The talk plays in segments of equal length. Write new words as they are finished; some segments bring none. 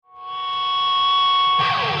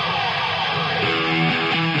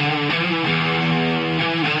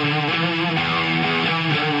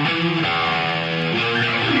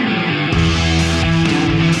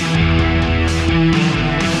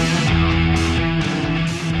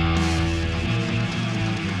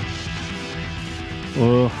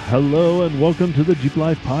hello, and welcome to the Jeep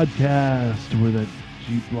Life Podcast. We're that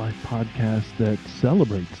Jeep Life podcast that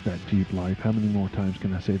celebrates that Jeep Life. How many more times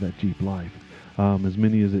can I say that Jeep Life? As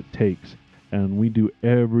many as it takes. And we do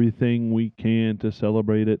everything we can to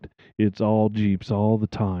celebrate it. It's all Jeeps all the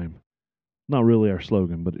time. Not really our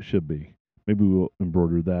slogan, but it should be. Maybe we'll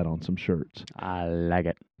embroider that on some shirts. I like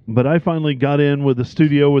it. But I finally got in with the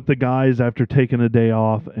studio with the guys after taking a day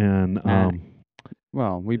off, and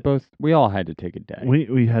Well, we all had to take a day.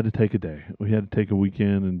 we had to take a day. We had to take a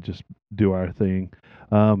weekend and just do our thing.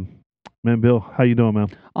 Man, Bill, how you doing, man?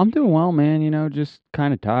 I'm doing well, man. Just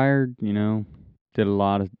kind of tired. Did a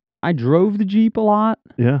lot of. I drove the Jeep a lot.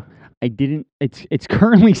 Yeah, I didn't. It's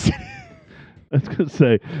currently. I was gonna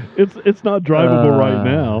say it's not drivable right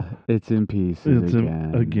now. It's in pieces It's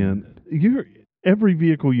again. Every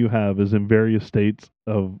vehicle you have is in various states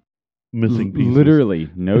of missing pieces. Literally,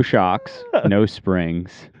 no shocks, no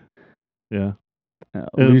springs. Yeah.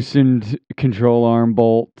 Loosened control arm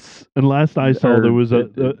bolts. And last I saw, there was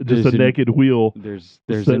just a naked wheel. There's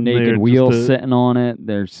a sitting there naked wheel just sitting on it.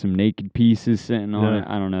 There's some naked pieces sitting on Yeah. it.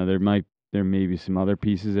 I don't know. There may be some other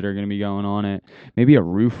pieces that are going to be going on it. Maybe a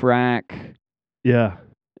roof rack Yeah,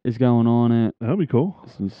 is going on it. that'd be cool.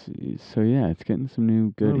 So yeah, it's getting some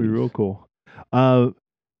new goodies. That'd be real cool.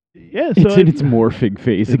 Yeah, so It's in its morphing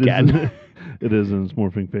phase it again. is- it is in its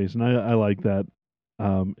morphing phase, and I like that.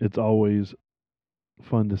 It's always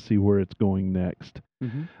fun to see where it's going next.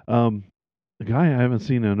 Mhm. A guy I haven't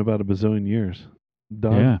seen in about a bazillion years.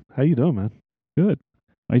 Doug, Yeah. how you doing, man? Good.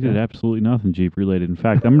 I did Yeah. absolutely nothing Jeep related. In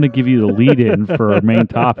fact, I'm going to give you the lead in for our main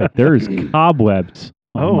topic. There's cobwebs.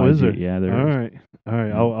 On my is there? Jeep. Yeah, there All is.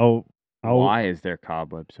 right. I'll. Why is there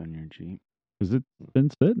cobwebs on your Jeep? Because it's been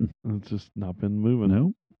sitting. It's just not been moving.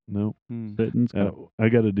 No, No. sitting. I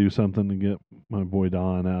got to do something to get my boy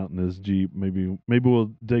Don out in his Jeep. Maybe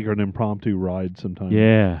we'll take an impromptu ride sometime.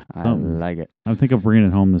 Yeah. I something. like it. I think I'm bringing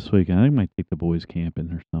it home this week. I think I might take the boys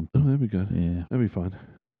camping or Oh, something. that'd be good. Yeah. That'd be fun.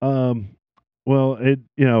 Well,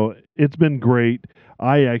 it's been great.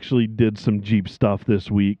 I actually did some Jeep stuff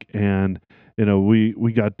this week, and we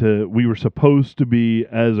were supposed to be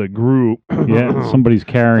as a group. Yeah, somebody's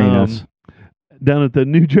carrying us. Down at the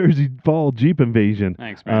New Jersey Fall Jeep Invasion.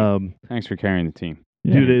 Thanks, man. Thanks for carrying the team.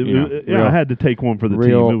 Yeah. Dude, I had to take one for the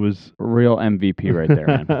real- team. It was Real MVP right there,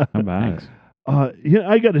 man. How about it?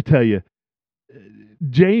 I got to tell you,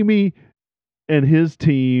 Jamie and his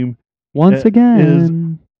team, Once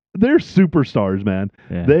again. they're superstars, man.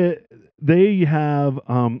 Yeah. They have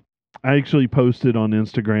I actually posted on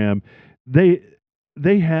Instagram.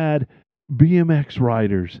 They had BMX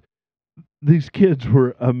riders. These kids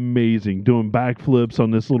were amazing, doing backflips on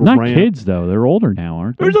this little Not ramp. kids, though. They're older now,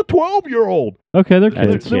 aren't they? There's a 12-year-old. Okay, they're That's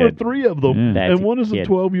a kids. There were kid. 3 of them, Yeah. That's and one is a kid.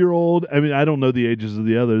 12-year-old. I mean, I don't know the ages of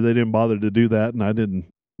the other. They didn't bother to do that, and I didn't,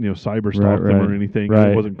 cyber stalk them or Right. anything. Right.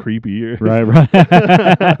 It wasn't creepy. Right.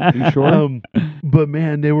 You sure? But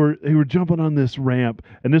man, they were jumping on this ramp,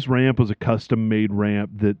 and this ramp was a custom made ramp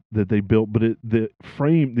that they built. But the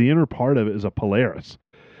inner part of it is a Polaris,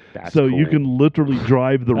 That's so cool. you can literally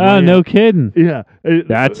drive the Oh, ramp. no kidding. Yeah,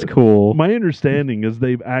 That's cool. My understanding is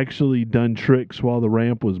they've actually done tricks while the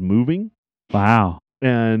ramp was moving, Wow.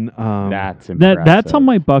 and That's impressive. That's on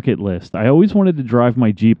my bucket list. I always wanted to drive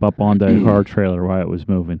my Jeep up onto a car trailer while it was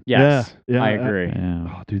moving. Yes, Yeah, I I- agree. Yeah.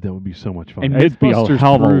 oh, dude, that would be so much fun. And It'd be a Mythbusters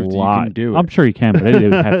hell of a proved you lot. can do it. I'm sure you can, but it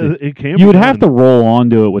would have to. It can. You would be have to done. roll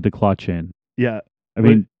onto it with the clutch in. Yeah, I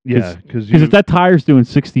mean, yeah, because because if that tire's doing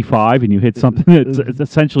 65 and you hit something that's It's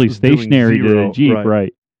essentially it's doing stationary to zero, the Jeep, right.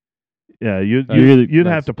 right? yeah, you'd Really-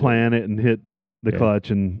 have to plan it and hit the Yeah. clutch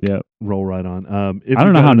and Yeah. roll right on. If I you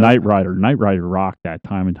don't know got how enough Knight Rider rocked that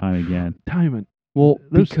time and time again. timing. Well,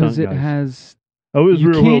 Those because stunt it guys. has Oh, it was you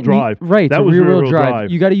rear wheel can't drive. right, That it's a was rear-wheel rear-wheel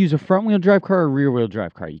drive. You got to use a front-wheel drive car or a rear-wheel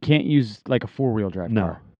drive car. You can't use like a four-wheel drive No.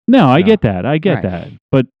 car. No, I No. get that. I get Right. that.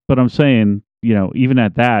 But I'm saying, even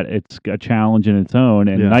at that, it's a challenge in its own,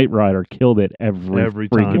 and Yeah. Knight Rider killed it every Every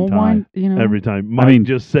freaking time. time. Every time. Mike mean,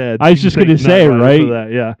 just said. I was just take gonna say, Knight Rider right? for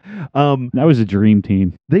that, yeah. That was a dream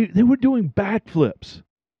team. They were doing backflips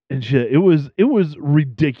and shit. It was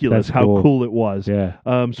ridiculous That's how cool. cool it was. Yeah.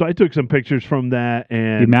 So I took some pictures from that, The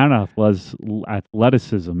and amount of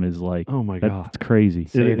athleticism is like, oh my god, that's crazy.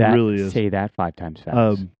 It really is. Say that 5 times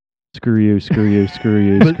fast. Screw you, screw you, screw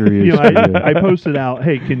you, But, screw you, I, screw you. I posted out,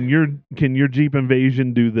 hey, can your Jeep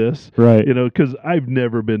Invasion do this? Right. Because I've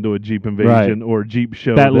never been to a Jeep Invasion or a Jeep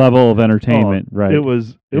show. That level of entertainment, right. It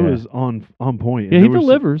was Yeah. on point. Yeah, And he there was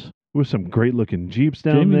delivers. with some great looking Jeeps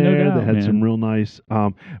down Jamie, no there. doubt, They had man. some real nice.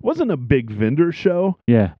 It wasn't a big vendor show.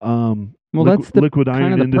 Yeah. Well, that's the Liquid kind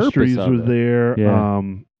Iron of the purpose Industries of was it. there. Yeah.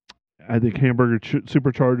 I think Hamburger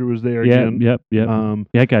Supercharger was there Yeah, again. yep.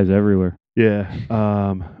 That guy's everywhere. Yeah.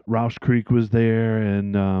 Roush Creek was there,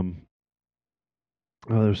 and there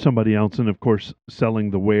was somebody else, and of course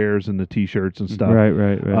selling the wares and the T-shirts and stuff.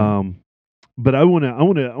 Right. But I want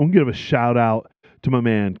to give a shout out to my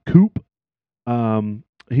man Coop.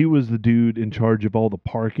 He was the dude in charge of all the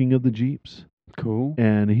parking of the Jeeps, Cool.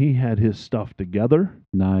 and he had his stuff together,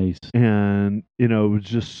 Nice. and was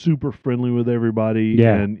just super friendly with everybody.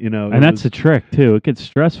 Yeah. And And that's the trick too. It gets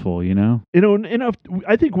stressful, you know.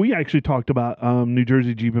 I think we actually talked about New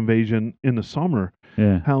Jersey Jeep Invasion in the summer.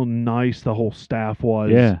 Yeah. How nice the whole staff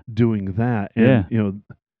was doing that. Yeah. And,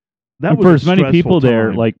 that And was for a as many people stressful there,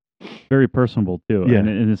 time. like very personable too. Yeah.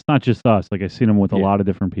 And it's not just us. Like I've seen them with a Yeah. lot of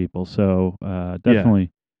different people. So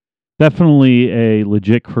definitely a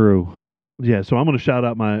legit crew. Yeah, so I'm going to shout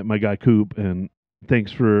out my guy Coop, and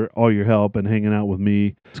thanks for all your help and hanging out with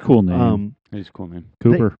me. It's a cool name. He's cool, man.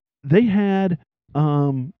 Cooper. They had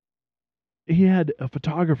he had a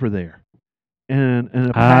photographer there, and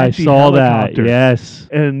an I Apache saw that. helicopter. Yes.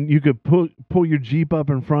 And you could pull your Jeep up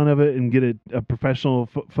in front of it and get a professional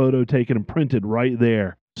photo taken and printed right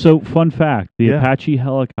there. So fun fact: the Yeah. Apache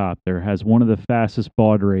helicopter has one of the fastest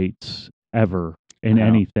baud rates ever in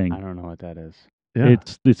anything. I don't know what that is. Yeah.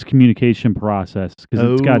 It's this communication process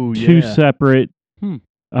because it's got Oh, two yeah. separate, Hmm.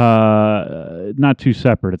 not two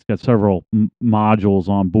separate. It's got several modules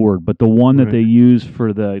on board, but the one that Right. they use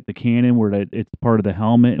for the Canon, where it's part of the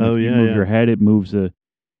helmet, and Oh, if you yeah, move yeah. your head, it moves it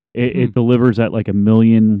delivers at like 1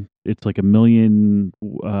 million. It's like 1 million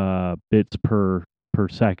bits per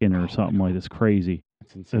second or something like this. Crazy.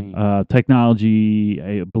 That's insane. Technology,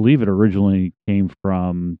 I believe it originally came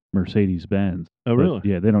from Mercedes-Benz. Oh, But, really?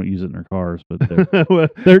 yeah, they don't use it in their cars, but Well,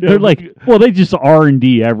 they're yeah, like, well, they just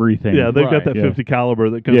R&D everything. yeah, they've got Right. that Yeah. 50 caliber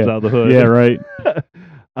that comes Yeah. out of the hood. Yeah, right.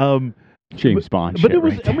 James Bond But shit it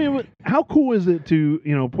was, right there. I mean, how cool is it to,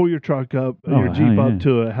 pull your truck up, Oh, your Jeep hell up yeah.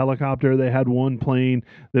 to a helicopter? They had one plane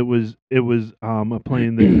that was a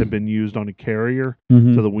plane that had been used on a carrier,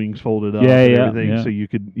 Mhm. so the wings folded up Yeah, and yeah, everything, yeah. so you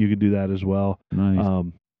could do that as well. Nice.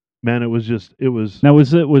 Man, it was Now,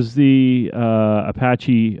 was the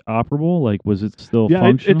Apache operable? Like, was it still yeah, it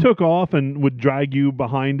functional? took off and would drag you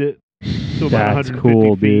behind it to about That's 150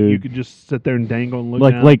 cool, feet. You dude. could just sit there and dangle and look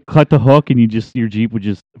like down. like cut the hook and your Jeep would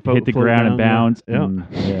just hit the float ground and down, yeah. bounce. Yeah. and,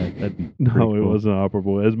 yeah, that'd be No, pretty it cool. wasn't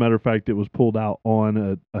operable. As a matter of fact, it was pulled out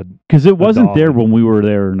on a Because it wasn't there dolly. when we were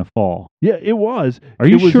there in the fall. yeah, it was. Are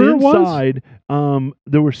you it was sure it was? inside.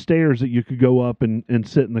 There were stairs that you could go up and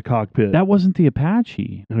sit in the cockpit. That wasn't the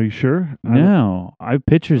Apache. Are you sure? I don't- No, I have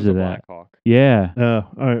pictures It was of a that. Blackhawk. Yeah. All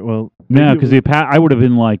right. Well, No, maybe it because was- I would have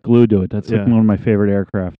been like glued to it. That's like Yeah. one of my favorite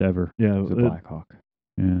aircraft ever. yeah, It was a Blackhawk.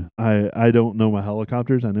 Yeah. I don't know my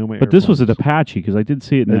helicopters. I know my. But this was an airplanes. Apache because I did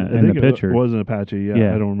see it in I the, in think the picture. It was an Apache. Yeah,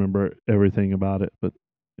 Yeah. I don't remember everything about it, but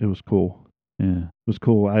it was cool. Yeah. It was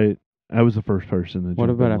cool. I was the first person to. What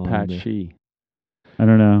jump about in line there. Apache? I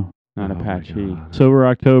don't know. Not Oh, my Apache. God. Sober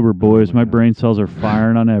October, boys. my My God. brain cells are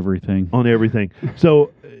firing on everything. On everything.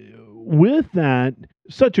 So, with that,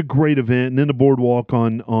 such a great event, and then the boardwalk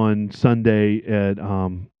on Sunday at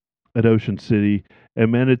Ocean City,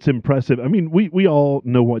 and man, it's impressive. I mean, we all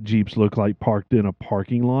know what Jeeps look like parked in a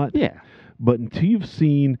parking lot, Yeah. but until you've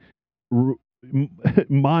seen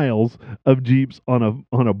miles of Jeeps on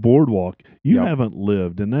a boardwalk, you Yep. haven't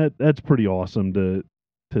lived, and that's pretty awesome to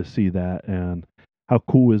see that. And how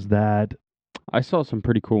cool is that? I saw some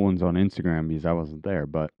pretty cool ones on Instagram because I wasn't there,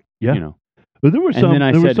 but Yeah. you know. But there were And some. then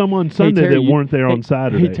I There were said, some on "Hey, Sunday Terry, that you- weren't there on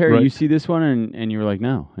Saturday. Hey Terry, right? you see this one? And you were like,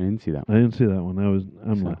 no, I didn't see that I one. didn't see that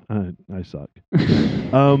one. So. I suck.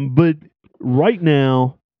 But right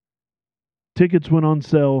now, tickets went on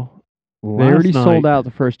sale. They already last sold night. out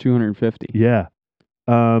the first 250. Yeah.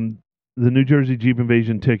 The New Jersey Jeep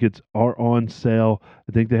Invasion tickets are on sale.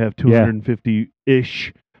 I think they have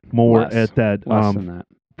 250-ish more Less. at that Less than that.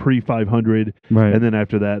 pre-500, Right. and then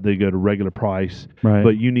after that they go to regular price. right.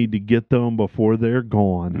 But you need to get them before they're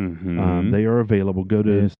gone. Mm-hmm. They are available. Go to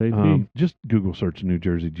ASAP. just Google search New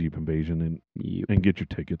Jersey Jeep Invasion Yep. and get your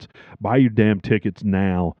tickets. Buy your damn tickets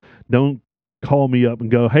now. Don't call me up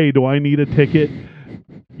and go, "Hey, do I need a ticket?"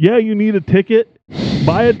 Yeah, you need a ticket.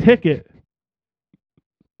 Buy a ticket.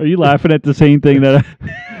 Are you laughing at the same thing that?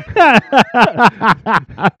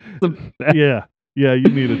 Yeah, you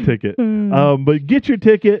need a ticket. But get your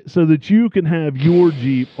ticket so that you can have your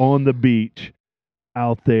Jeep on the beach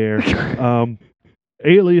out there.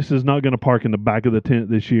 Alias is not going to park in the back of the tent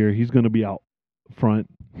this year. He's going to be out front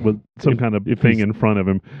with some kind of if thing he's- in front of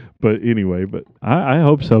him. But anyway, I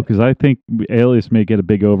hope so because I think Alias may get a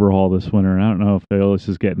big overhaul this winter, and I don't know if Alias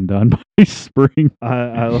is getting done by spring.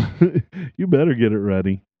 you better get it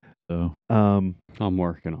ready. So I'm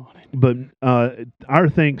working on it. But our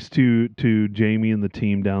thanks to Jamie and the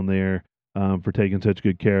team down there for taking such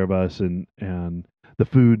good care of us, and the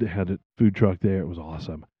food had a food truck there. It was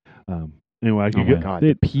awesome. Anyway, I Oh could my go. god,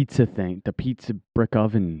 the pizza thing, the pizza brick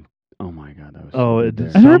oven. Oh my god, that was Oh, so good it- there.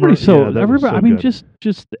 and Summer- everybody's so yeah, that was everybody. so I mean, good.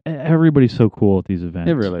 just everybody's so cool at these events.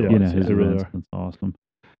 It really you was, know, his they really events. are. That's awesome.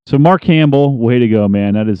 So Mark Campbell, way to go,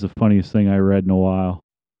 man! That is the funniest thing I read in a while.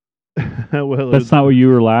 Well, it That's was- not what you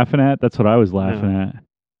were laughing at. That's what I was laughing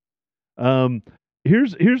at.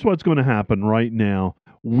 Here's what's going to happen right now.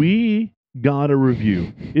 We got a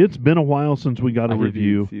review. It's been a while since we got a I didn't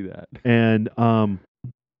review. even see that. And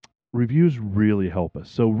reviews really help us.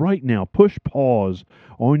 So right now, push pause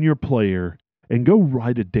on your player and go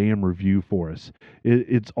write a damn review for us.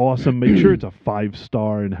 It's awesome. Make sure it's a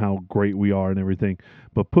 5-star and how great we are and everything.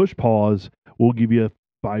 But push pause. We'll give you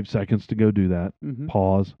 5 seconds to go do that. Mhm.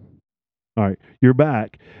 Pause. All right, you're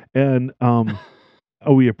back. And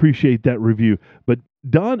we appreciate that review. But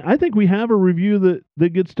Don, I think we have a review that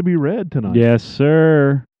gets to be read tonight. Yes,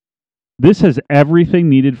 sir. This has everything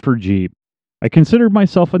needed for Jeep. I consider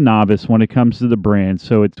myself a novice when it comes to the brand,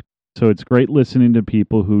 so it's great listening to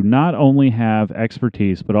people who not only have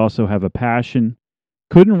expertise but also have a passion.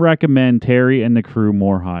 Couldn't recommend Terry and the crew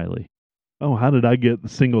more highly. Oh, how did I get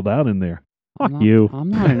singled out in there? Fuck you. I'm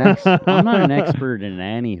not an expert in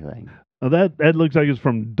anything. Oh, that looks like it's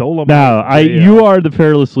from Dolomite. No, Yeah. you are the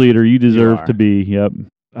fearless leader. You deserve are. to be. Yep.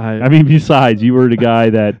 I I mean, besides, you were the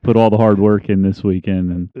guy that put all the hard work in this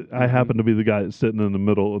weekend, and I happen to be the guy that's sitting in the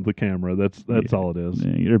middle of the camera. That's Yeah. all it is.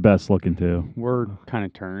 you're best looking too. We're kind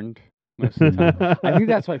of turned most of the time. I think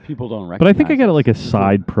that's why people don't recognize But I think I got us. like a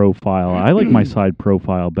side profile. I like my side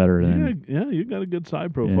profile better than Yeah, you got a good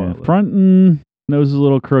side yeah, profile. there. front. And nose is a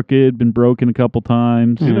little crooked, been broken a couple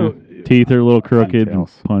times. You know, Teeth are a little crooked, been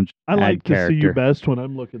Details. punched. I like to see you character. best when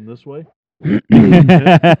I'm looking this way. You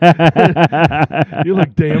You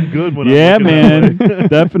look damn good when yeah, I'm looking man, that way.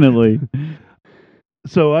 definitely.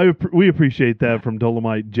 So we appreciate that from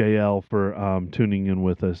Dolomite JL for tuning in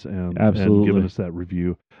with us and Absolutely. giving us that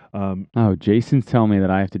review. Oh, Jason's telling me that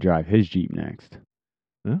I have to drive his Jeep next.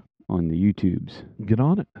 Yeah. On the YouTubes. Get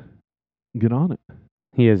on it. Get on it.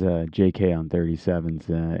 He has a JK on 37's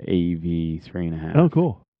AEV 3.5. Oh,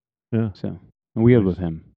 cool. So and we had Nice. with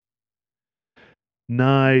him.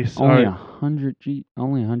 Nice. All Only right.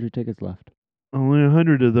 100 tickets left. Only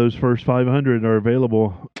 100 of those first 500 are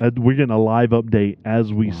available. We're getting a live update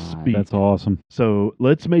as we Live. speak. That's awesome. So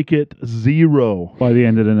let's make it 0. By the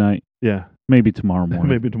end of the night, Yeah, maybe tomorrow morning.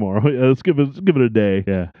 maybe tomorrow. Yeah, let's give it a day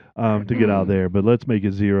Yeah. to get out there. But let's make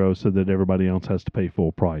it 0 so that everybody else has to pay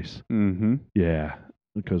full price. Mm-hmm. Yeah,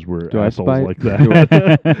 because we're Do I have to assholes buy it? like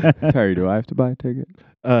that. Terry, do I have to buy a ticket?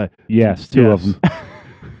 Yes, two of Yes. them.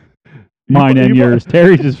 Mine and yours.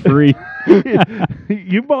 Terry's is free.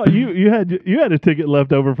 you bought you had a ticket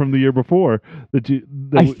left over from the year before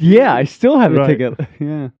I still have Right. a ticket.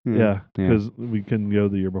 Yeah. yeah, because we couldn't go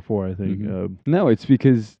the year before. I think Mhm. No, it's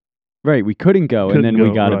because we couldn't go, Couldn't and then we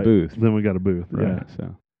go, got right. a booth. then we got a booth. Right.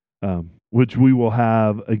 So Which we will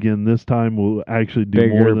have again this time. We'll actually do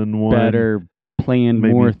more Bigger, than one. better, plan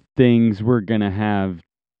Maybe. more things. We're gonna have.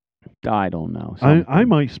 I don't know. I something.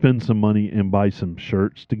 might spend some money and buy some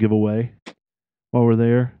shirts to give away while we're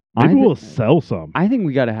there. I Maybe thi- we'll sell some. I think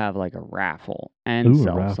we got to have like a raffle and Ooh, a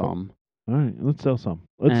sell raffle. some. All right, let's sell some.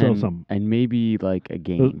 Let's sell some. And maybe like a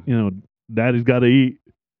game. You know, Daddy's got to eat.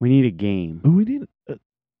 We need a game. Oh, we need.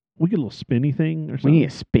 We get a little spinny thing or We something. need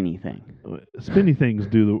a spinny thing. Spinny things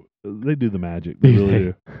do the magic. They really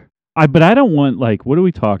do. But I don't want what are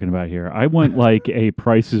we talking about here? I want like a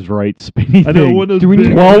Price is Right spinny I thing. know one of those Do we need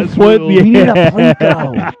big 12 ass foot? wheels. Yeah. We need a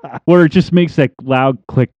Plinko. Where it just makes that loud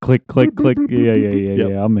click, click, click, click. Yeah, Yep.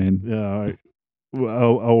 yeah. I'm in. Yeah, all right.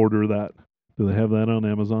 Well, I'll order that. Do they have that on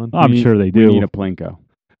Amazon? I'm We sure they We do. need a Plinko.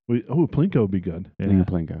 Plinko would be good. We need Yeah. a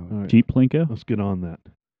Plinko. All right. Jeep Plinko? Let's get on that.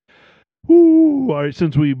 Woo! All right,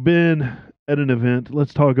 since we've been at an event,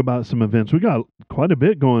 let's talk about some events. We got quite a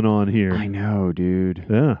bit going on here. I know, dude.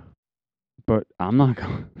 Yeah. But I'm not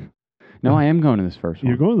going. No, I am going to this first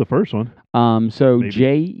You're one. going to the first one. So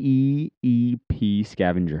Maybe. JEEP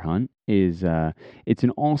Scavenger Hunt is it's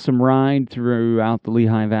an awesome ride throughout the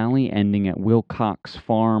Lehigh Valley, ending at Wilcox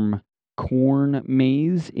Farm Corn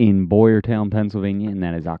Maze in Boyertown, Pennsylvania, and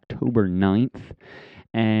that is October 9th.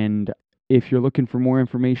 And if you're looking for more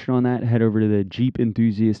information on that, head over to the Jeep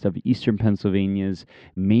Enthusiast of Eastern Pennsylvania's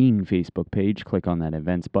main Facebook page. Click on that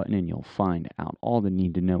events button and you'll find out all the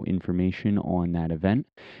need to know information on that event.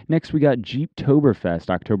 Next, we got Jeeptoberfest,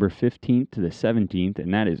 October 15th to the 17th,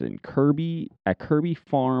 and that is in Kirby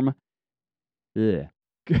Farm. Ugh.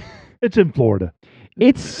 It's in Florida.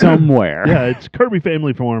 It's somewhere. Yeah, it's Kirby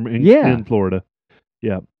Family Farm in Florida.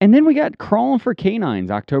 Yeah. And then we got Crawling for Canines,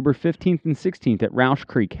 October 15th and 16th at Roush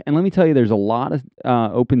Creek. And let me tell you, there's a lot of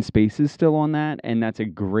open spaces still on that, and that's a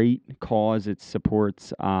great cause. It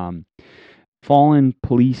supports fallen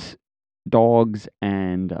police dogs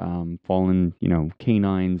and fallen,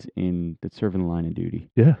 canines that serve in the line of duty.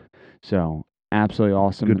 Yeah. So absolutely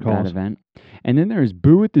awesome Good that cause. event. And then there's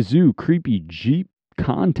Boo at the Zoo Creepy Jeep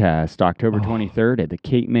Contest, October 23rd at the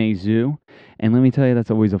Cape May Zoo. And let me tell you, that's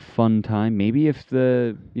always a fun time. Maybe if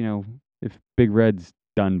if Big Red's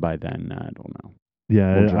done by then, I don't know.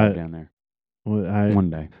 Yeah, We'll drive down there one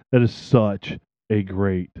day. That is such a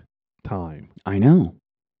great time. I know.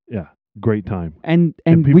 Yeah, great time. And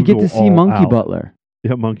people we get go to see all Monkey out. Butler.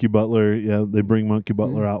 Yeah, Monkey Butler. Yeah, they bring Monkey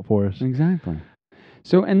Butler out for us. Exactly.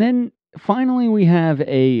 So, and then finally, we have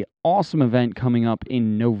a awesome event coming up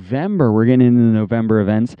in November. We're getting into the November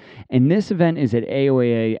events, and this event is at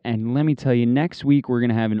AOAA. And let me tell you, next week we're going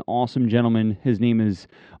to have an awesome gentleman. His name is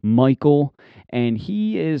Michael, and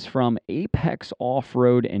he is from Apex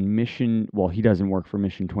Off-Road and Mission. Well, he doesn't work for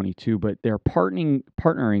Mission 22, but they're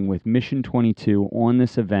partnering with Mission 22 on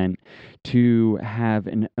this event to have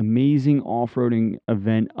an amazing off-roading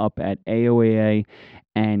event up at AOAA.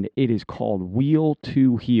 And it is called Wheel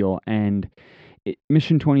to Heal. And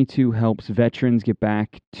Mission 22 helps veterans get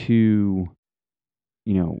back to,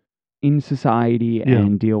 in society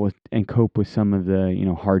and deal with and cope with some of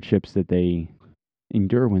the, hardships that they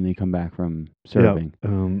endure when they come back from serving.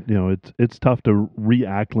 Yeah. It's tough to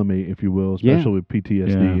reacclimate, if you will, especially with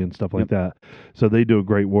PTSD and stuff like that. So they do a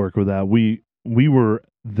great work with that. We were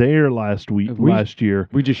there last year.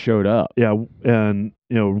 We just showed up. Yeah, and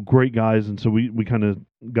great guys, and so we kind of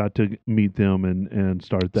got to meet them and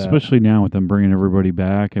start that. Especially now with them bringing everybody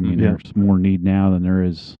back. I mean, there's more need now than there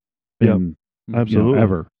is been, absolutely,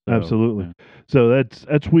 ever. So, absolutely. yeah. So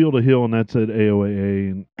that's Wheel to Hill, and that's at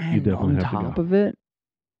AOAA, and you And definitely on have to top go. of it,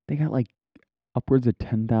 they got like upwards of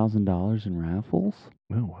 $10,000 in raffles.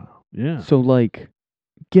 Oh wow, yeah. So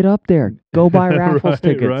get up there, go buy raffles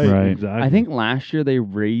tickets. Right, exactly. I think last year they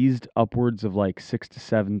raised upwards of like $6,000 to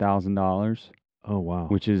 $7,000. Oh wow,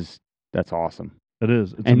 That's awesome. it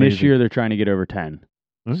is. It's And amazing. this year they're trying to get over 10.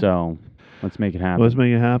 Right. So let's make it happen. Let's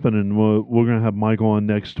make it happen, and we're gonna have Michael on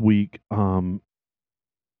next week,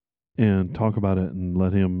 and talk about it and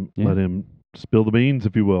let him spill the beans,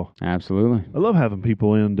 if you will. Absolutely. I love having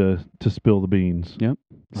people in to spill the beans. Yep.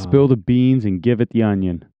 Spill the beans and give it the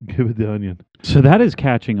onion. Give it the onion. So that is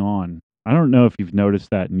catching on. I don't know if you've noticed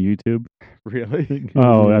that in YouTube. Really?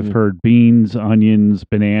 Oh, I've heard beans, onions,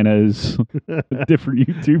 bananas, different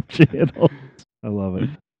YouTube channels. I love it.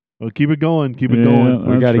 Well, keep it going. Keep it Yeah. going.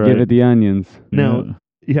 We got to That's give right. it the onions. Now,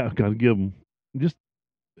 gotta give them. Just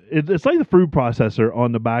it's like the food processor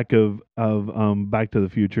on the back of Back to the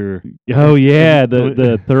Future. Oh yeah,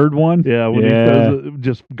 the third one. Yeah, when he throws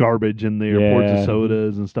just garbage in there, pours the Yeah.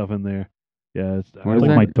 sodas and stuff in there. Yeah, it's What is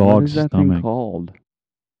my dog's what is that stomach. thing called?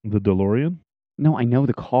 the DeLorean. No, I know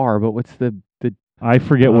the car, but what's the I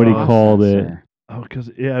forget what he called it. processor? Oh,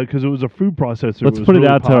 because it was a food processor. Let's was put it really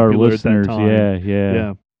out to our popular at that listeners. time.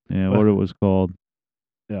 Yeah. What it was called.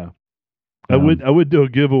 Yeah. I would do a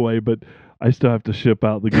giveaway, but I still have to ship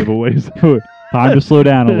out the giveaways. Time to slow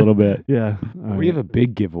down a little bit. Yeah, We have a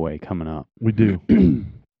big giveaway coming up. we do. A big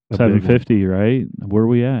one. 750, right? Where are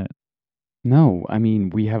we at? No, I mean,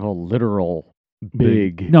 we have a literal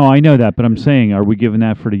big. No, I know that, but I'm saying, are we giving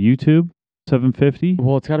that for the YouTube? 750?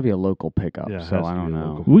 Well, it's got to be a local pickup, Yeah, it so has I to be don't a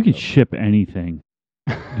know. local. We could ship anything.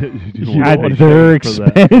 You don't At want to their pay for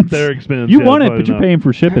that. expense. Their expense. You yeah, want it, probably but you're not. paying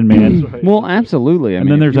for shipping, man. That's right. Well, absolutely. I And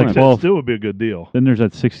mean, then there's if you like wanna- 12 Still would be a good deal. Then there's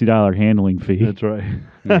that $60 handling fee. That's right.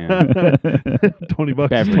 Yeah. $20 is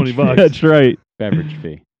Beverage $20. That's right. beverage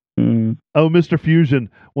fee. Oh, Mr. Fusion.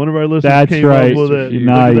 One of our listeners That's came right. up with Mr. it. Fusion.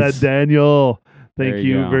 Look at Nice. that, Daniel. Thank There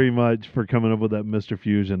you you go. very much for coming up with that Mr.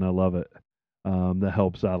 Fusion. I love it. That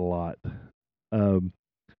helps out a lot.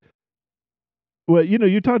 Well,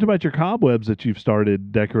 you talked about your cobwebs that you've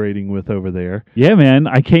started decorating with over there. Yeah, man.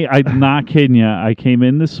 I'm not kidding you. I came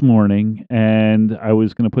in this morning and I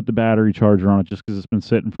was going to put the battery charger on it just because it's been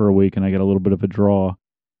sitting for a week and I got a little bit of a draw.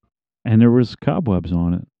 And there was cobwebs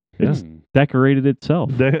on it. It's Hmm. decorated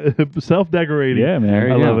itself. Self-decorating. Yeah, man. There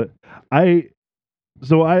you I love go.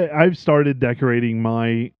 it. I've started decorating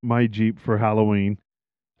my Jeep for Halloween.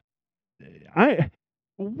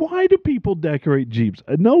 Why do people decorate Jeeps?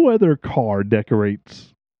 No other car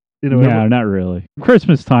decorates. No, not really.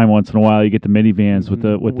 Christmas time once in a while you get the minivans with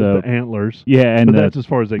the antlers. yeah, and But the that's as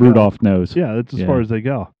far as they Rudolph nose. go. Yeah, that's as Yeah. far as they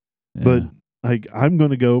go. Yeah. But I'm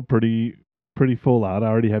going to go pretty full out. I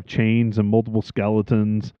already have chains and multiple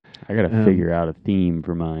skeletons, I gotta And figure out a theme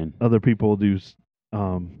for mine. Other people do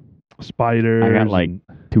spiders. I got like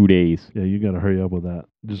 2 days. Yeah, you got to hurry up with that.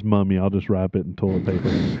 Just mummy. I'll just wrap it in toilet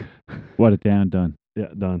paper. What it down, done. Yeah,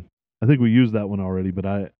 done. I think we used that one already,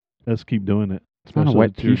 but let's keep doing it. It's not a especially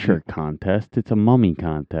wet with your- T-shirt contest. It's a mummy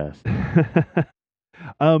contest.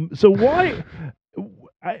 So why?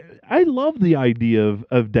 I love the idea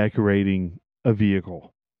of decorating a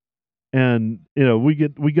vehicle, and we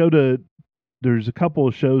go to. There's a couple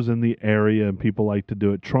of shows in the area, and people like to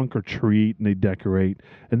do it trunk or treat, and they decorate,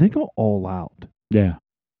 and they go all out. Yeah.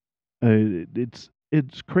 It's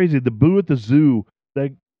crazy. The Boo at the Zoo,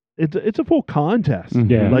 that it's a full contest. Mhm.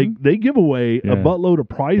 Yeah. Like they give away a Yeah. buttload of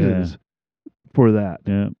prizes for that.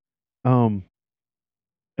 Yeah.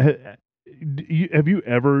 Have you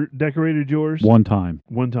ever decorated yours? One time.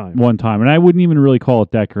 One time. And I wouldn't even really call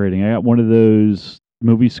it decorating. I got one of those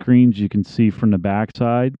movie screens you can see from the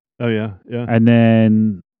backside, Oh yeah, yeah. and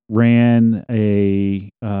then ran a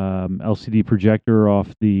LCD projector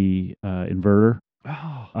off the inverter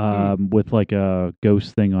Oh, with like a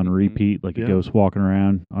ghost thing on repeat, like Yeah. a ghost walking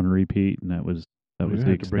around on repeat, and that was you're the gonna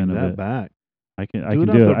have to bring extent of that it. back. I Do can it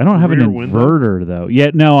do out it. the I don't have an rear window? inverter though. Yeah,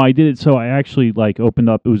 no, I did it. So I actually like opened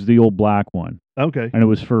up. It was the old black one, Okay. and it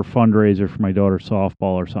was for a fundraiser for my daughter's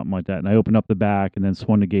softball or something like that. And I opened up the back, and then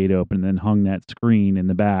swung the gate open, and then hung that screen in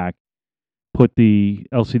the back. Put the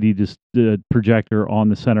LCD projector on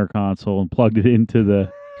the center console and plugged it into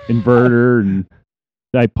the inverter, and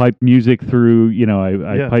I piped music through.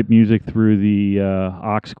 I Yeah. piped music through the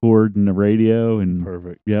aux cord and the radio, and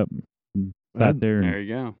Perfect. yep, sat there. And There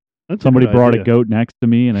you go. That's somebody good brought a idea. goat next to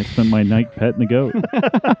me, and I spent my night petting the goat.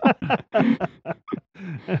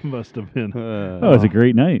 That must have been. Oh, it was a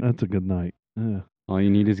great night. That's a good night. Yeah, All you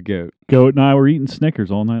need is a goat. Goat and I were eating Snickers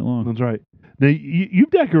all night long. that's right. Now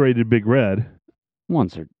you've decorated Big Red.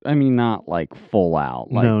 Once or not like full out,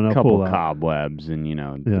 like No, not a couple full out. cobwebs and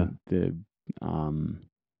Yeah. the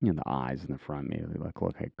the eyes in the front maybe look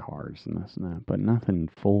like cars and this and that, but nothing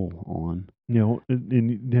full on.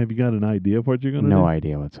 And have you got an idea of what you're gonna do? No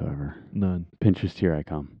idea whatsoever. None. Pinterest, here I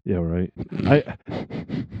come. Yeah, right.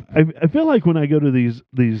 I feel like when I go to these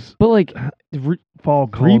But like fall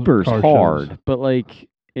car Reaper's car hard, shows, but like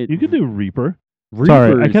you could do Reaper.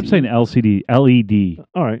 Sorry, I Reaper's- kept saying LCD, LED,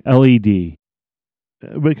 All right, LED.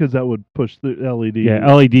 because that would push the LED.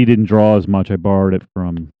 Yeah, LED didn't draw as much. I borrowed it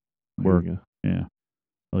from There work. you go. Yeah,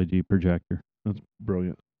 LED projector. That's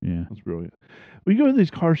brilliant. Yeah, That's brilliant. We go to these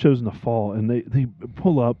car shows in the fall, and they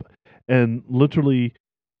pull up, and literally,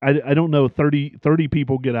 I don't know, 30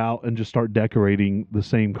 people get out and just start decorating the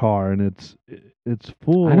same car, and it's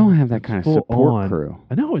full. I don't have that it's kind of full support on. crew.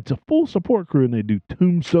 I know it's a full support crew, and they do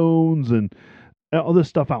tombstones and all this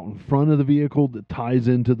stuff out in front of the vehicle that ties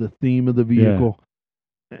into the theme of the vehicle.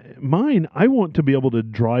 Mine, I want to be able to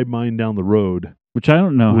drive mine down the road. which I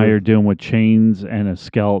don't know how With- you're doing with chains and a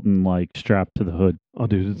skeleton like strapped to the hood. Oh,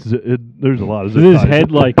 dude, there's a lot of Does zip his ties.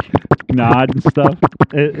 head like nod and stuff?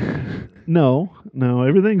 No,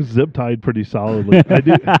 everything's zip tied pretty solidly.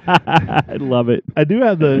 I love it. I do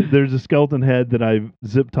have there's a skeleton head that I've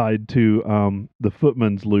zip tied to the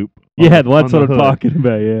footman's loop. Yeah, on that's the what I'm hood. talking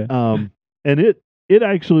about. Yeah. And it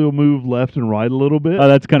actually will move left and right a little bit. Oh,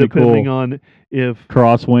 that's kind of cool. depending on if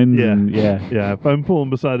Crosswinds. Yeah. And, yeah. yeah, if I'm pulling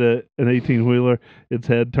beside an 18-wheeler, its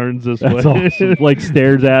head turns this That's way. awesome. Like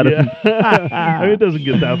stares at him. I mean, it doesn't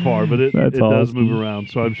get that far, but it That's does move awesome. around.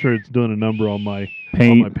 So I'm sure it's doing a number on my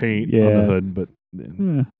Paint. on the Yeah. hood. But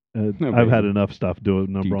Yeah. No I've big had enough stuff do a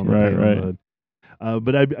number on the Right, paint right. on the hood.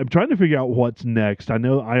 But I'm trying to figure out what's next. I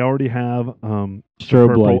know I already have Strobe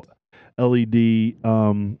purple lights. LED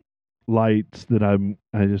lights that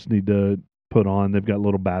I just need to put on. They've got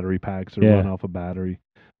little battery packs that Yeah. run off a battery.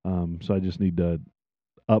 So I just need to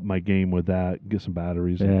up my game with that, get some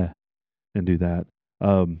batteries Yeah. and do that.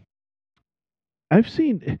 I've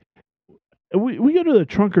seen we go to the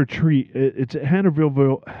trunk or treat. It's at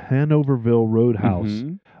Hanoverville Roadhouse,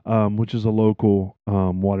 Mhm. which is a local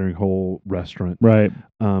watering hole restaurant Right.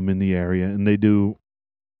 in the area, and they do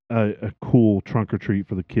a cool trunk or treat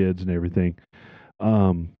for the kids and everything.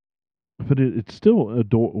 But it's still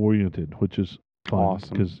adult oriented, which is fun Awesome.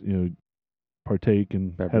 because partake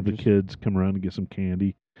and have the Beverages. kids come around and get some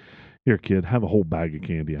candy. Here, kid, have a whole bag of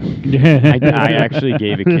candy. I actually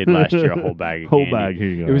gave a kid last year a whole bag of Whole candy. bag. Here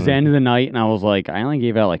you go. It was the end of the night, and I was like, I only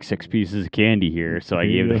gave out like 6 pieces of candy here, so I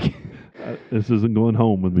Here gave you the. This isn't going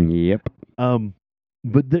home with me. Yep.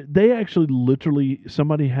 But they actually literally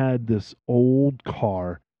somebody had this old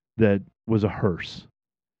car that was a hearse,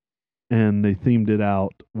 and they themed it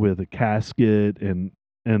out with a casket and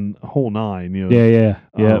whole nine. Yeah. Yeah.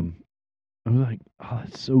 Yeah. I was like, oh,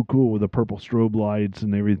 that's so cool with the purple strobe lights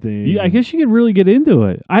and everything. Yeah, I guess you could really get into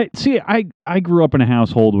it. I grew up in a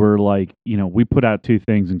household where, like, we put out two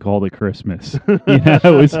things and called it Christmas. It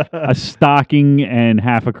was a stocking and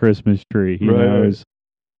half a Christmas tree. It was,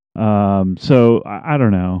 so I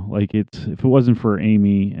don't know. Like, if it wasn't for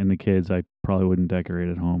Amy and the kids, I probably wouldn't decorate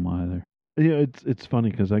at home either. Yeah, it's funny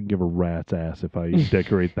because I can give a rat's ass if I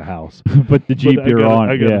decorate the house. But the Jeep you're on,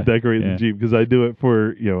 I gotta decorate the Jeep because I do it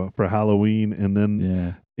for for Halloween, and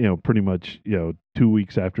then pretty much 2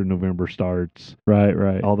 weeks after November starts,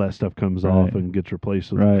 right, all that stuff comes off and gets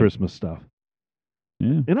replaced with Christmas stuff.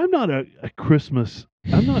 Yeah, and I'm not a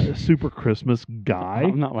super Christmas guy.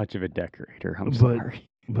 I'm not much of a decorator. I'm sorry,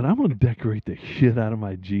 but I'm gonna decorate the shit out of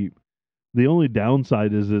my Jeep. The only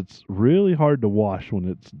downside is it's really hard to wash when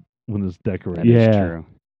it's decorated. That is true.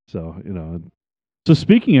 So, So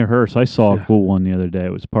speaking of hearse, I saw a cool one the other day.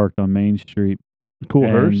 It was parked on Main Street. Cool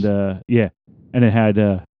hearse? And it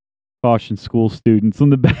had caution school students on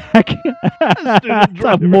the back.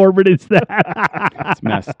 How morbid is that? It's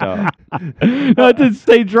messed up. No, it didn't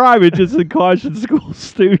say drive. It just said caution school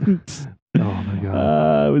students. Oh my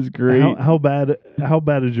god, it was great. How bad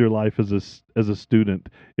is your life as a student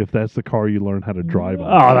if that's the car you learn how to drive on?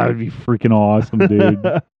 Oh, that would be freaking awesome, dude.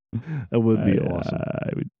 That would be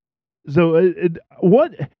awesome. So,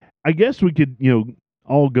 what? I guess we could,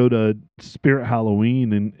 all go to Spirit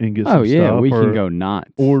Halloween and get some stuff. We can go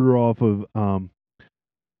nuts. Order off of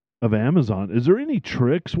Amazon. Is there any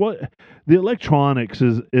tricks? What the electronics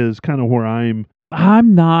is kind of where I'm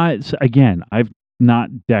not. Again, I've not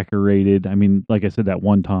decorated. I mean, like I said, that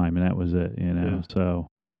one time, and that was it. Yeah. So,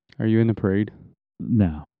 are you in the parade?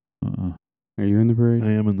 No. Are you in the parade?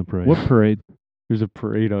 I am in the parade. What parade? There's a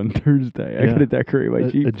parade on Thursday. I gotta decorate my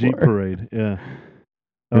Jeep. A Jeep parade, yeah.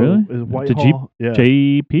 Really? It's a Jeep? Yeah.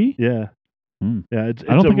 JP? Yeah. Hmm. Yeah. It's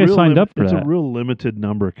I don't think I signed up for that. It's a real limited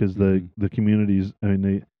number because the communities. I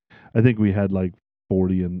mean, I think we had like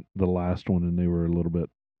 40 in the last one, and they were a little bit.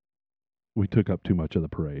 We took up too much of the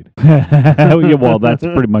parade. Yeah, well, that's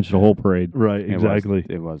pretty much the whole parade. Right. Exactly.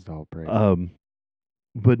 It was the whole parade.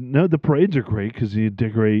 But no, the parades are great because you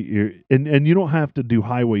decorate and you don't have to do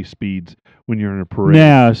highway speeds when you're in a parade.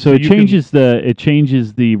 Yeah, so it changes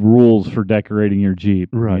the rules for decorating your Jeep.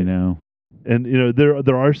 Right. And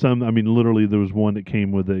there are some. I mean, literally, there was one that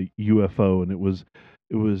came with a UFO, and it was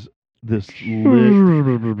this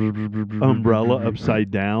lit umbrella upside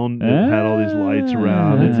down that had all these lights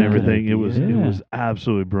around it and everything. It was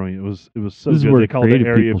absolutely brilliant. It was so good. They called it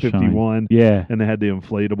Area 51. Yeah, and they had the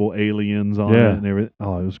inflatable aliens on it and everything.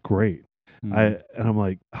 Oh, it was great. I'm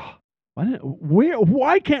like,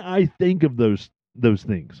 why can't I think of those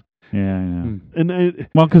things? Yeah, I know. And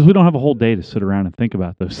because we don't have a whole day to sit around and think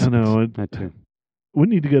about those things. I know. That too. We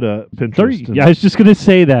need to get a Pinterest. I was just going to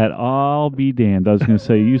say that. I'll be damned. I was going to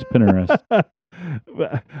say use Pinterest.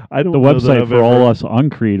 I don't the know website for all us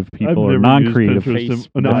uncreative people or non-creative.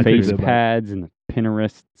 The face pads and the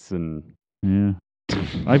Pinterests and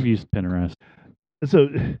I've used Pinterest. So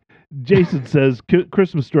Jason says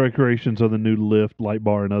Christmas decorations are the new lift, light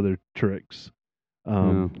bar, and other tricks.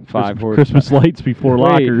 5 Christmas lights before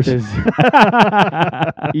lockers.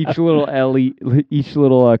 Each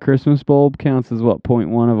little Christmas bulb counts as what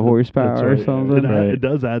 0.1 of a horsepower or something. It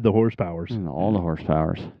does add the horsepowers. All the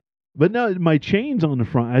horsepowers. But no, my chains on the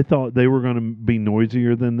front, I thought they were going to be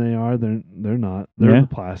noisier than they are. They're not. They're the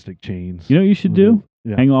plastic chains. You know what you should do?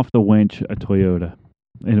 Yeah. Hang off the winch a Toyota,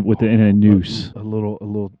 and in a noose. A little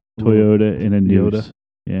Toyota in a noose. Toyota.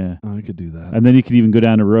 Yeah, I could do that. And then you could even go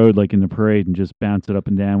down the road like in the parade and just bounce it up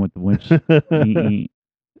and down with the winch.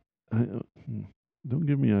 Don't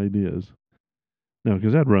give me ideas. No,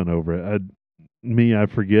 because I'd run over it.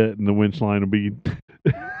 I'd forget, and the winch line would be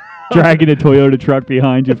dragging a Toyota truck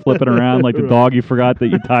behind you, flipping around like the dog you forgot that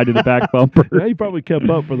you tied to the back bumper. Yeah, he probably kept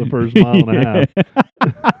up for the first mile and a half.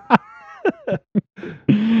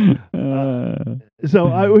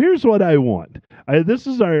 So here's what I want. This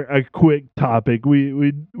is our quick topic.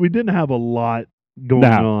 We didn't have a lot going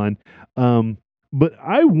on, but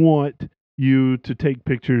I want you to take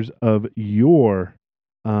pictures of your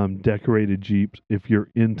decorated Jeeps if you're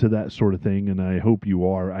into that sort of thing, and I hope you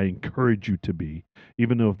are. I encourage you to be,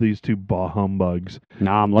 even though if these two bah humbugs.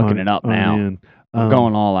 No, I'm looking it up now. I'm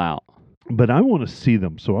going all out. But I want to see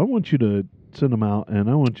them, so I want you to send them out, and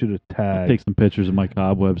I want you to tag. I'll take some pictures of my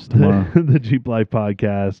cobwebs tomorrow. The Jeep Life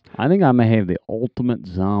Podcast. I think I may have the ultimate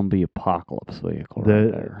zombie apocalypse vehicle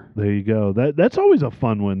right there. There you go. That's always a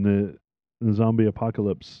fun one. The zombie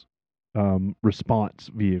apocalypse response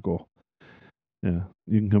vehicle. Yeah,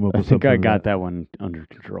 you can come up with something. I think I got that one under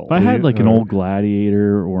control. If I had like an old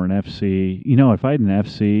Gladiator or an FC, if I had an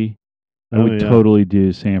FC I would totally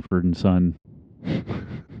do Sanford and Son.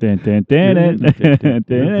 Dun, dun, dun, dun, dun, dun,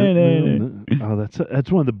 dun. Oh,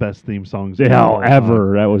 that's one of the best theme songs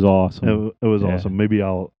ever. That was awesome. It was awesome. Maybe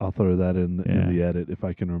I'll throw that in the edit if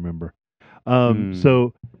I can remember.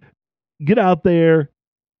 So get out there.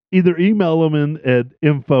 Either email them in at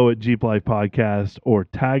info@JeepLifePodcast or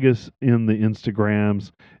tag us in the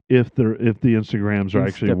Instagrams if the Instagrams are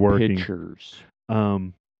actually working. Pictures.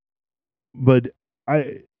 But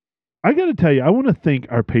I got to tell you, I want to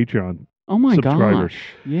thank our Patreon subscribers. Gosh.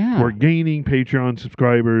 Yeah. We're gaining Patreon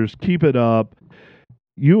subscribers. Keep it up.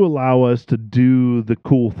 You allow us to do the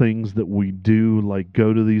cool things that we do, like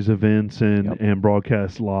go to these events and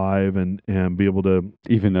broadcast live and be able to.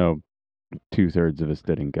 Even though 2/3 of us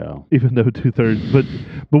didn't go. Even though 2/3,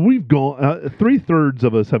 but we've gone. 3/3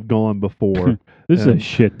 of us have gone before. This is a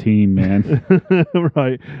shit team, man.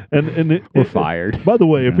 Right, and we're fired. By the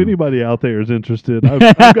way, if anybody out there is interested, I've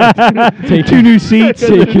got take 2 new seats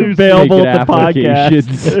available at the podcast.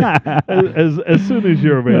 as soon as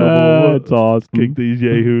you're available, that's awesome. Kick these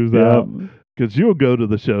yahoos out because you'll go to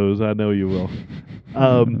the shows. I know you will.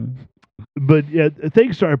 But yeah,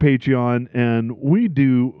 thanks to our Patreon, and we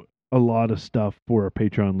do a lot of stuff for our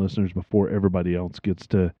Patreon listeners before everybody else gets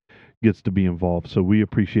to be involved. So we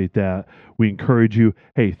appreciate that. We encourage you.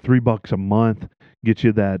 Hey, $3 a month get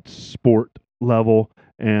you that sport level.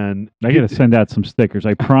 And I got to send out some stickers.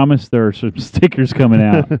 I promise there are some stickers coming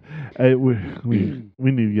out. we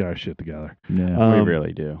need to get our shit together. Yeah, we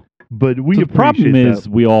really do. But the problem is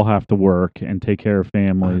we all have to work and take care of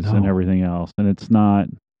families and everything else, and it's not.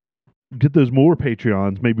 Get those more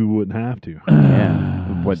Patreons, maybe we wouldn't have to.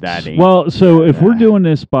 Yeah, what that ain't. Well, so if we're doing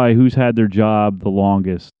this by who's had their job the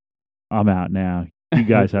longest, I'm out now. You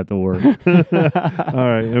guys have to work. All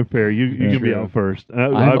right, fair. You can be out first.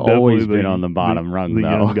 I've always been on the bottom rung, the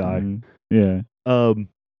though. young guy. Yeah.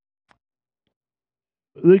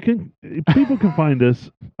 People can find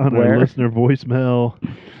us on our listener voicemail.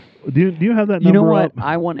 Do you have that number? You know what? up?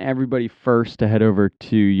 I want everybody first to head over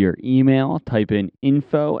to your email, type in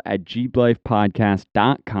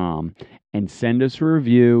info@jeeplifepodcast.com and send us a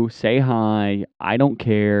review. Say hi. I don't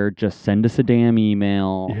care. Just send us a damn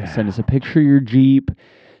email. Yeah. Send us a picture of your Jeep.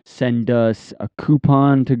 Send us a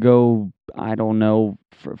coupon to go, I don't know,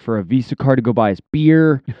 for a Visa card to go buy us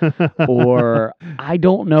beer. Or I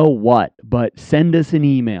don't know what, but send us an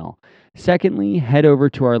email. Secondly, head over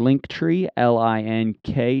to our link tree, linktr.ee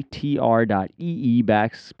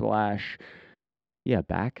backsplash.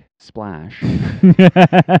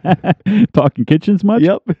 Talking kitchens much?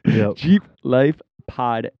 Yep. Yep. Jeep Life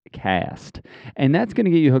Podcast. And that's going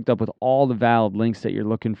to get you hooked up with all the valid links that you're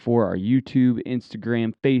looking for. Our YouTube,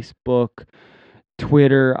 Instagram, Facebook,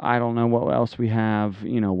 Twitter. I don't know what else we have.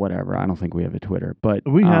 Whatever. I don't think we have a Twitter. But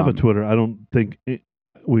we have a Twitter. I don't think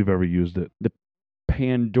we've ever used it. The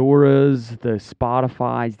Pandoras, the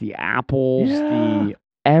Spotifys, the Apples, the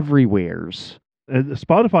everywheres.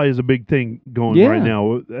 Spotify is a big thing going right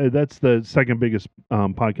now. That's the second biggest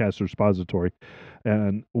podcast repository,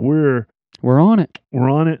 and we're on it. We're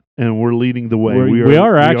on it, and we're leading the way. We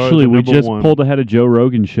just pulled ahead of Joe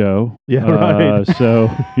Rogan's show. Yeah, right. So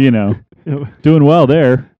doing well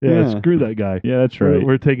there. Yeah, screw that guy. Yeah, that's right.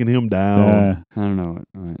 We're taking him down. I don't know.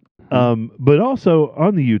 But also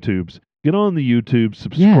on the YouTubes. Get on the YouTube,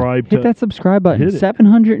 subscribe. Hit that subscribe button.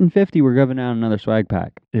 750, we're giving out another swag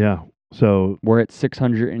pack. Yeah. So we're at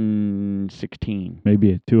 616.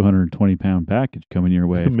 Maybe a 220-pound package coming your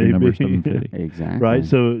way. Maybe. Number 750. Exactly. Right.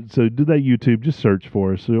 So do that YouTube. Just search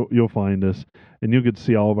for us. You'll find us, and you'll get to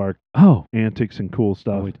see all of our antics and cool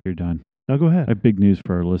stuff. Wait till you're done. Now go ahead. I have big news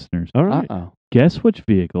for our listeners. All right. Guess which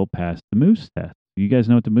vehicle passed the moose test? You guys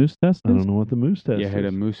know what the moose test is? I don't know what the moose test is. You hit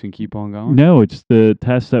a moose and keep on going? No, it's the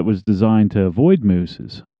test that was designed to avoid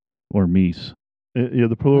mooses. Or meese. Yeah,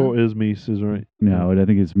 the plural is meese, is right. No, I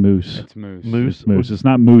think it's moose. It's moose. It's moose. It's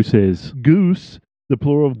not mooses. Goose. The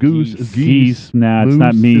plural of goose is geese. Nah, it's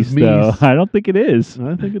not meese, though. I don't think it is.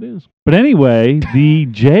 I think it is. But anyway, the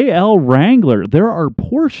JL Wrangler. There are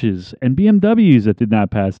Porsches and BMWs that did not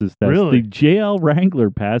pass this test. Really? The JL Wrangler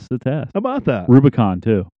passed the test. How about that? Rubicon,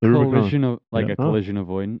 too. Collision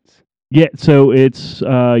avoidance? Yeah, so it's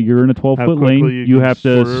you're in a 12-foot lane. You have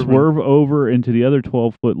to swerve over into the other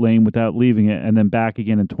 12-foot lane without leaving it, and then back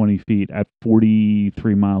again in 20 feet at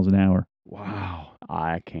 43 miles an hour. Wow.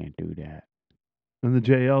 I can't do that. And the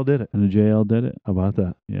JL did it. How about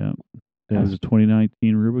that? Yeah. It was a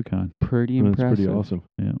 2019 Rubicon. Pretty impressive. That's pretty awesome.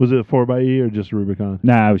 Yeah. Was it a 4xe or just Rubicon?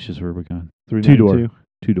 Nah, it was just Rubicon. 392?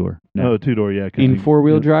 Two-door. No. Oh, two-door, yeah. In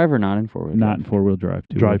four-wheel drive or not in four-wheel drive? Not in four-wheel drive.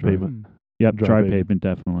 Drive pavement. Yep, drive pavement,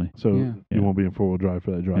 definitely. So you won't be in four-wheel drive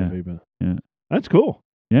for that drive pavement. Yeah. That's cool.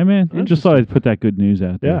 Yeah, man. I That's just thought I'd put that good news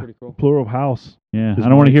out there. Yeah. Pretty cool. Plural of house. Yeah. His I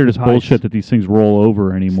don't want to hear wife this is bullshit Heist. that these things roll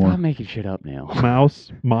over anymore. Stop making shit up now.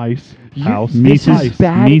 Mouse, mice, house, Mises. This is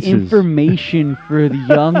bad Mises. information for the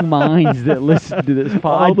young minds that listen to this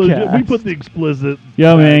All the- podcast. we put the explicit.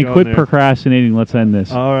 Yo, tag man, on quit there. procrastinating. Let's end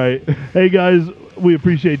this. All right. Hey, guys, we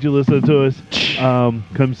appreciate you listening to us.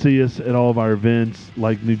 Come see us at all of our events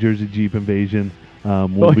like New Jersey Jeep Invasion.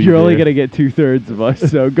 We'll be You're only there. going to get 2/3 of us,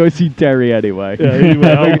 so go see Terry anyway. Yeah,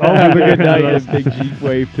 anyway, I'll Have be a good there. night and big Jeep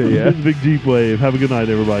wave to you. Big Jeep wave. Have a good night,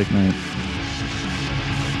 everybody. All right.